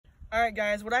All right,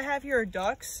 guys, what I have here are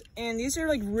ducks, and these are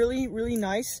like really, really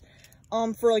nice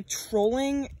for like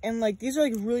trolling, and like these are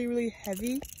like really, really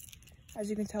heavy, as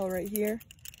you can tell right here.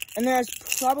 And they're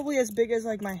probably as big as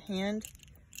like my hand.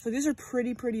 So these are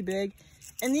pretty big.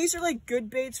 And these are like good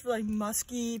baits for like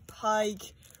muskie,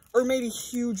 pike, or maybe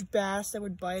huge bass that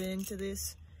would bite into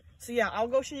this. So yeah, I'll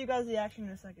go show you guys the action in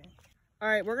a second. All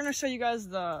right, we're gonna show you guys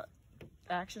the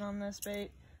action on this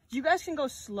bait. You guys can go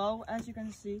slow, as you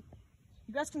can see.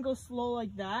 You guys can go slow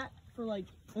like that for like,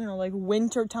 you know, like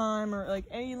winter time or like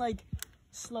any like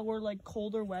slower, like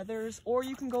colder weathers, or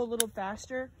you can go a little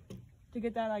faster to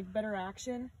get that like better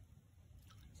action.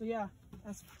 So yeah,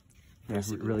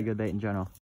 that's really good bait in general.